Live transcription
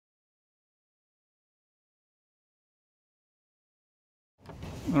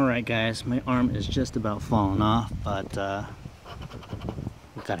Alright guys, my arm is just about falling off, but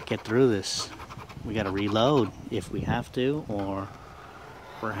we gotta get through this. We gotta reload if we have to, or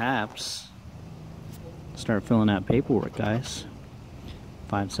perhaps start filling out paperwork, guys.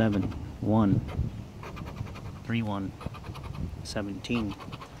 571 31 17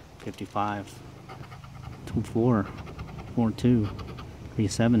 55 24 42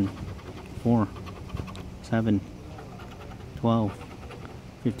 37 4 7 12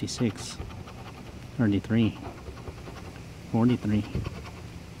 56 33 43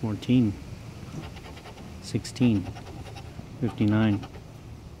 14 16 59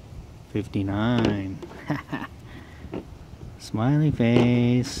 59 smiley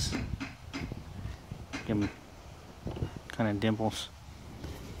face. Give him kind of dimples.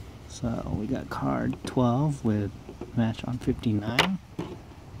 So we got card 12 with match on 59,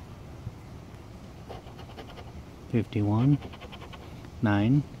 51,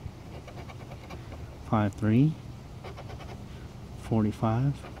 9, 53,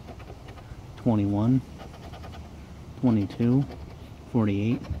 45, 21, 22,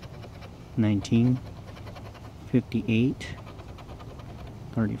 48, 19, 58,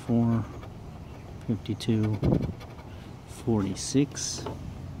 34, 52, 46.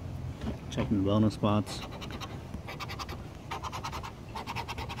 Checking the bonus spots.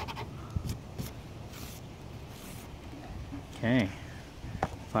 Okay,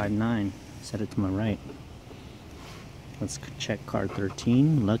 5-9. Set it to my right. Let's check card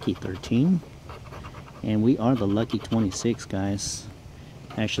 13, lucky 13. And we are the lucky 26, guys.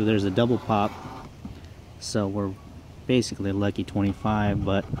 Actually, there's a double pop, so we're basically lucky 25,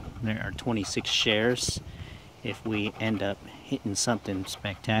 but there are 26 shares if we end up hitting something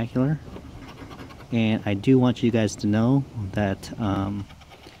spectacular. And I do want you guys to know that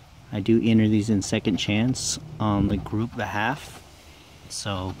I do enter these in second chance on the group behalf.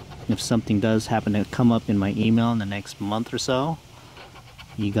 So if something does happen to come up in my email in the next month or so,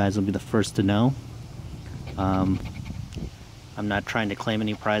 you guys will be the first to know. I'm not trying to claim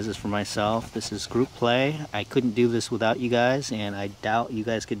any prizes for myself. This is group play. I couldn't do this without you guys, and I doubt you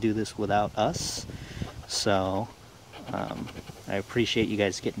guys could do this without us. So I appreciate you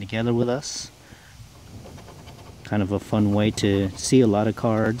guys getting together with us. Kind of a fun way to see a lot of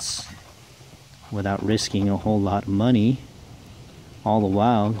cards without risking a whole lot of money, all the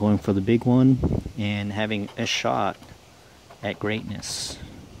while going for the big one and having a shot at greatness.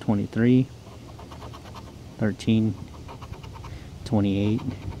 23, 13, 28,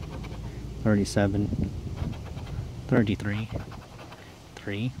 37, 33,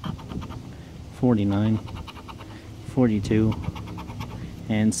 3, 49, 42,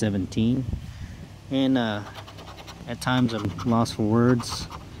 and 17. And at times I'm lost for words,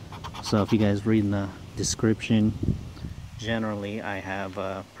 so if you guys read in the description, generally I have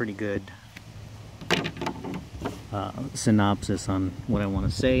a pretty good synopsis on what I want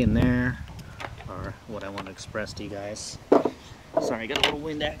to say in there, or what I want to express to you guys. Sorry, I got a little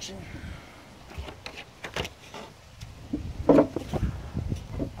wind action.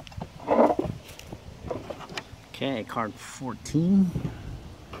 Okay, card 14.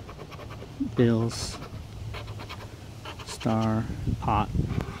 Bills. Star. Pot.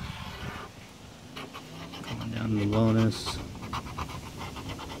 Coming down to the bonus.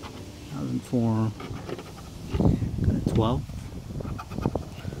 1004. Got a 12.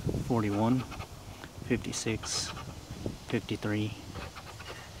 41. 56. 53,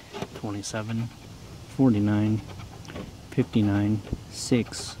 27, 49, 59,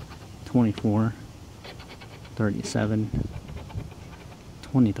 6, 24, 37,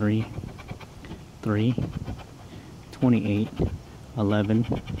 23, 3, 28,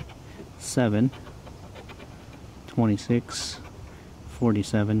 11, 7, 26,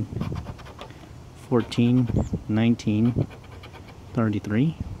 47, 14, 19,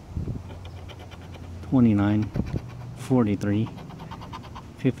 33, 29, 43,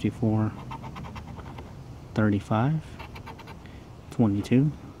 54, 35,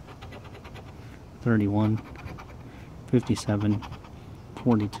 22, 31, 57,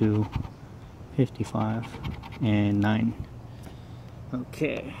 42, 55, and 9.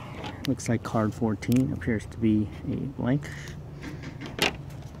 Okay, looks like card 14 appears to be a blank.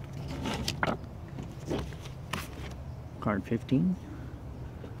 Card 15.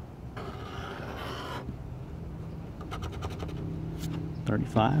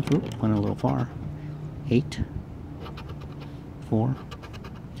 35, oop, went a little far. 8, 4,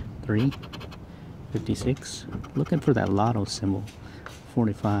 3, 56. Looking for that lotto symbol.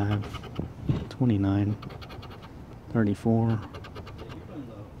 45, 29, 34,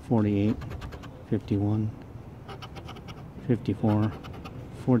 48, 51, 54,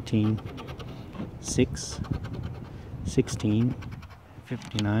 14, 6, 16,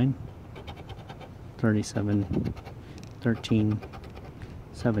 59, 37, 13,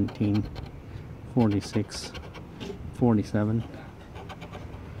 17, 46, 47,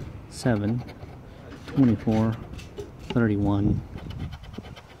 7, 24, 31,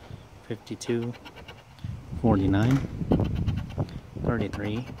 52, 49,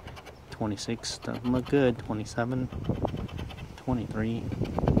 33, 26, doesn't look good, 27, 23,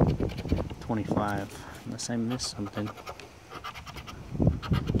 25, unless I missed something.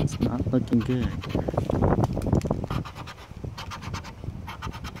 It's not looking good.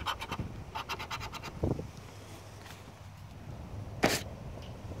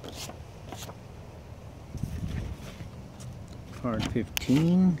 Card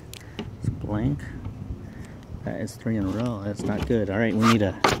 15, it's blank. That is 3 in a row, that's not good. Alright, we need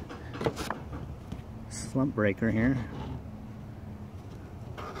a slump breaker here.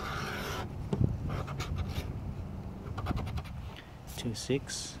 Two,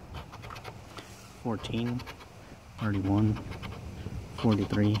 6, 14, 31,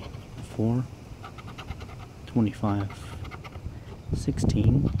 43, 4, 25,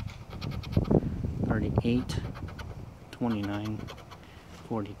 16, 38, 29,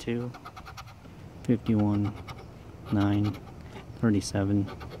 42, 51, 9, 37,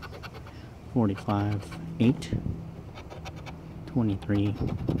 45, 8, 23,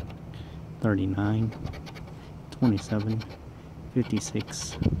 39, 27,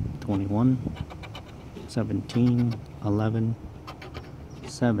 56, 21, 17, 11,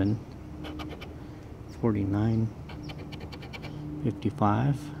 7, 49,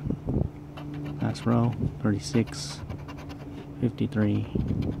 55, last row, 36, 53,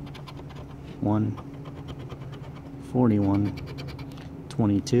 1, 41,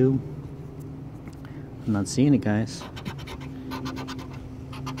 22. I'm not seeing it, guys.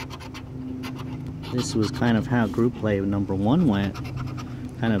 This was kind of how group play number 1 went.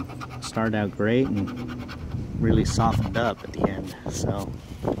 Kind of started out great and really softened up at the end. So,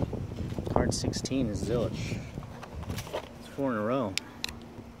 card 16 is zilch. It's 4 in a row.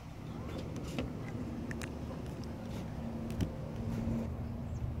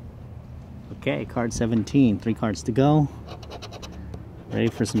 Okay, card 17, 3 cards to go. Ready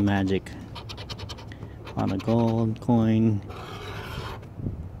for some magic. On a gold coin.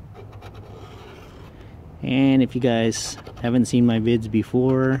 And if you guys haven't seen my vids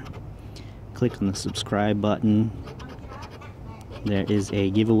before, click on the subscribe button. There is a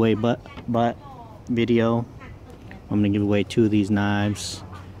giveaway video. I'm going to give away 2 of these knives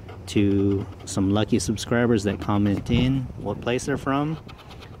to some lucky subscribers that comment in what place they're from.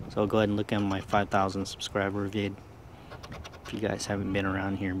 So go ahead and look at my 5,000 subscriber vid if you guys haven't been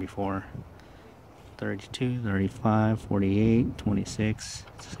around here before. 32, 35, 48, 26.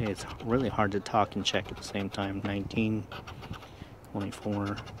 It's really hard to talk and check at the same time. 19,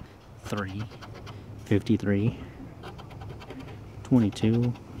 24, 3, 53,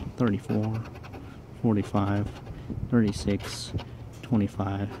 22, 34, 45, 36,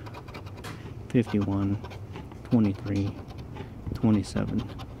 25, 51, 23, 27,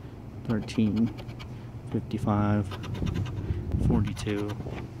 13, 55, 42,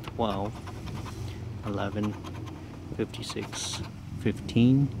 12, 11, 56,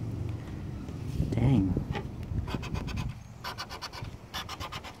 15. Dang.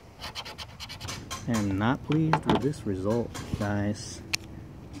 I'm not pleased with this result, guys.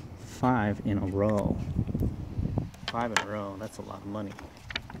 5 in a row. 5 in a row, that's a lot of money.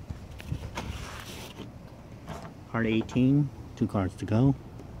 Card 18, 2 cards to go.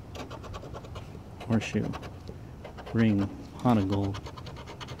 Horseshoe, ring, pot of gold,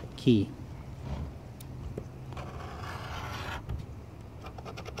 key.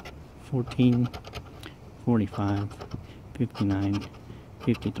 14, 45, 59,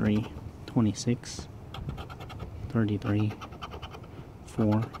 53, 26, 33,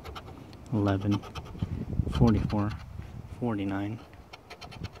 4, 11, 44, 49,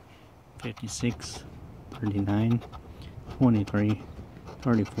 56, 39, 23,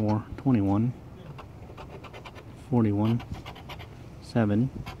 34, 21, 41, 7,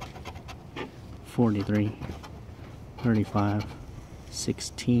 43, 35,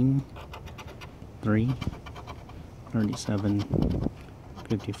 16, 3, 37,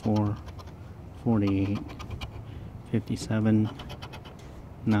 54, 48, 57,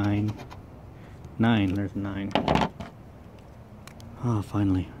 9, 9, there's 9. Oh,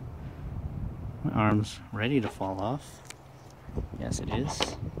 finally. My arm's ready to fall off. Yes, it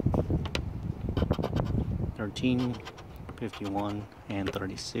is. 13, 51, and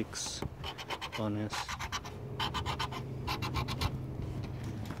 36. Bonus.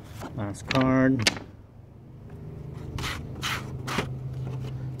 Last card.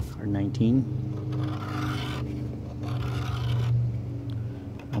 Card 19.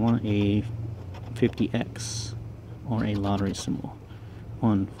 I want a 50x or a lottery symbol.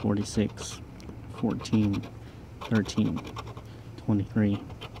 1, 46, 14, 13, 23,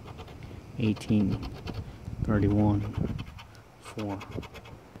 18, 31, 4,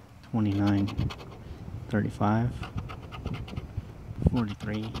 29, 35,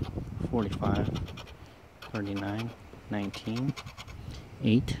 43, 45, 39, 19,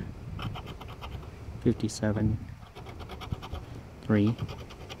 8, 57, 3,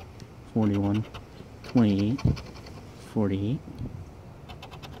 41, 28, 48,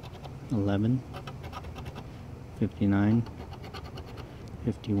 11, 59,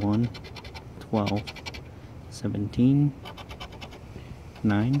 51, 12, 17,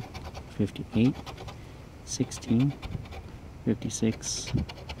 9, 58, 16, 56,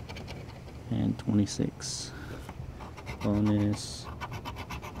 and 26. Bonus.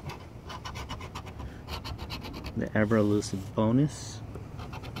 The ever elusive bonus.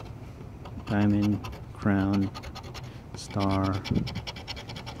 Diamond, crown, star,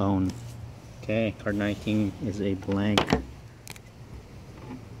 bone. Okay, card 19 is a blank.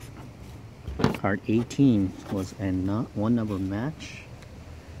 Card 18 was a one number match.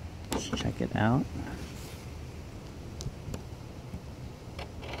 Let's check it out.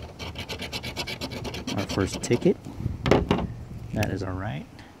 Our first ticket. That is our right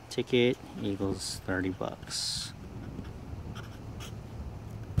ticket. Equals 30 bucks.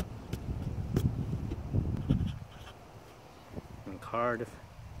 And card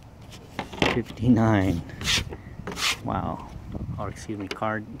 59. Wow. Or excuse me,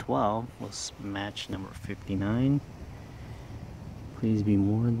 card 12 was match number 59. Please be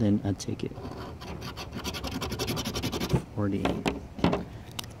more than a ticket. 40.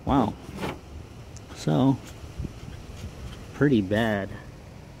 Wow. So, pretty bad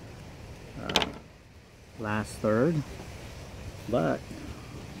last third, but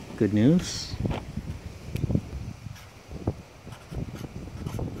good news.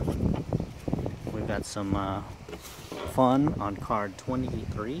 We've got some fun on card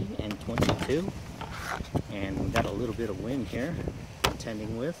 23 and 22, and we got a little bit of win here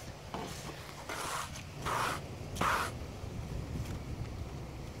contending with.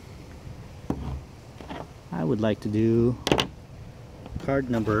 I would like to do card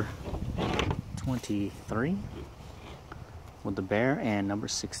number 23 with the bear and number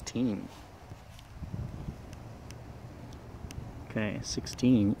 16. Okay,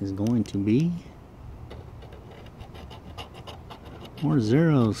 16 is going to be more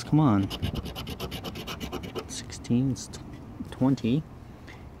zeros, come on. 16 is 20,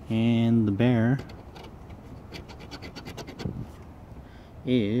 and the bear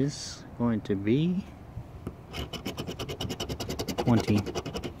is going to be 20. So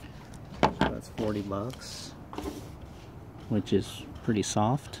that's 40 bucks, which is pretty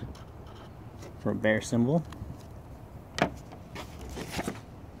soft for a bear symbol.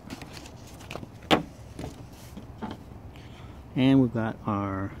 And we've got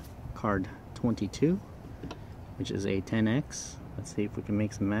our card 22, which is a 10x. Let's see if we can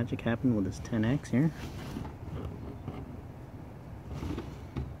make some magic happen with this 10x here.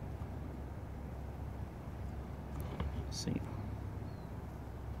 Let's see.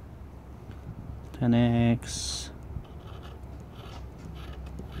 10x.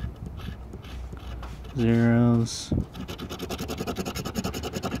 Zeros.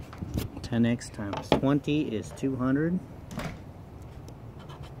 10x times 20 is 200.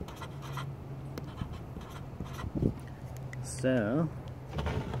 So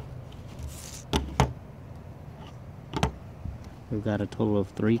we've got a total of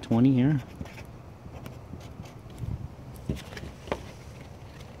 320 here.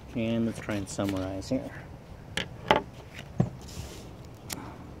 And let's try and summarize here.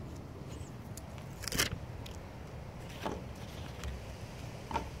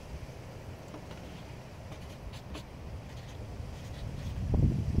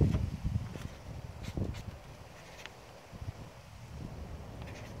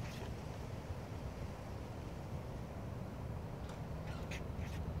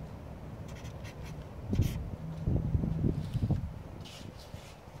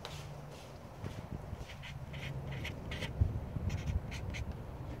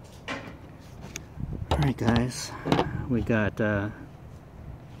 Alright guys, we got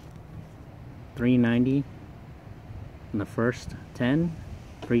 390 on the first 10,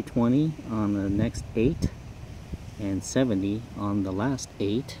 320 on the next 8, and 70 on the last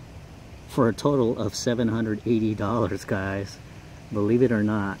 8, for a total of $780, guys. Believe it or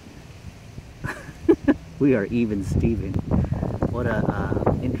not, We are even Steven. What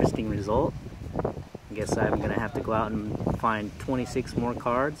a interesting result. I guess I'm gonna have to go out and find 26 more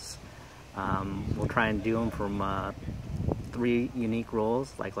cards. We'll try and do them from 3 unique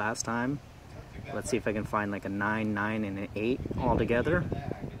rolls like last time. Let's see if I can find like a 9, 9, and an 8 all together,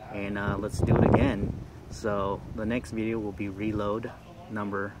 and let's do it again. So the next video will be reload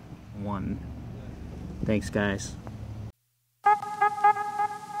number 1. Thanks guys.